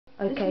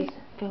Okay,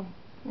 film.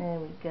 There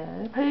we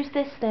go. Who's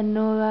this then,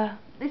 Nora?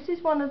 This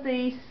is one of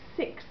the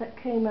 6 that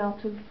came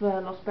out of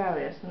Los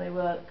Barrios, and they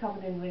were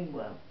covered in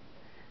ringworm.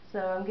 So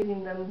I'm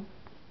giving them,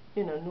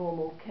 you know,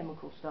 normal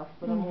chemical stuff,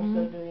 but I'm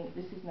also doing,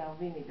 this is now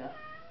vinegar,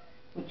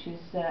 which is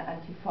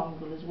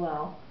antifungal as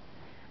well.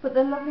 But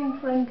they're lovely and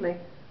friendly,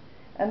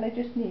 and they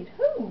just need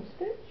homes,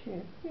 don't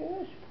you?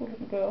 Yes, poor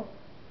little girl.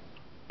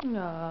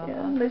 Aww.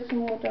 Yeah, and there's some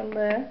more down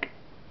there.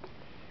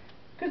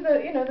 Because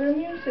you know, their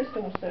immune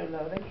system was so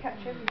low, they catch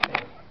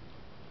everything.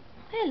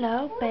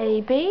 Hello,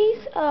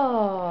 babies.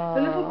 Oh.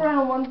 The little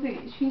brown one,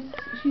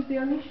 she's the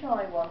only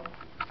shy one.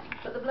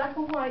 But the black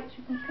and whites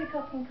you can pick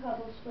up and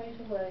cuddle straight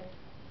away.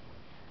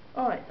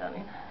 Alright,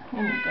 darling.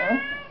 Here you go.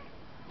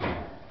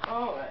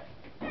 Alright.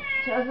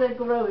 So as they're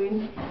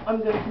growing, I'm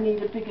going to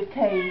need a bigger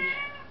cage.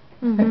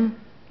 Go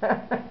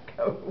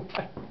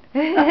away.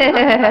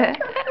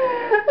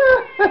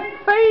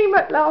 Fame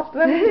at last.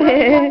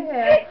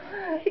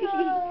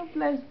 Oh,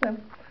 bless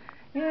them.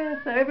 Yeah,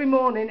 so every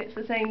morning it's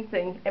the same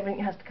thing.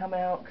 Everything has to come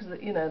out because,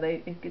 you know,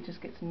 it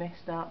just gets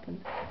messed up. And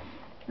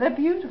they're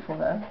beautiful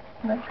though.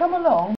 And they've come along.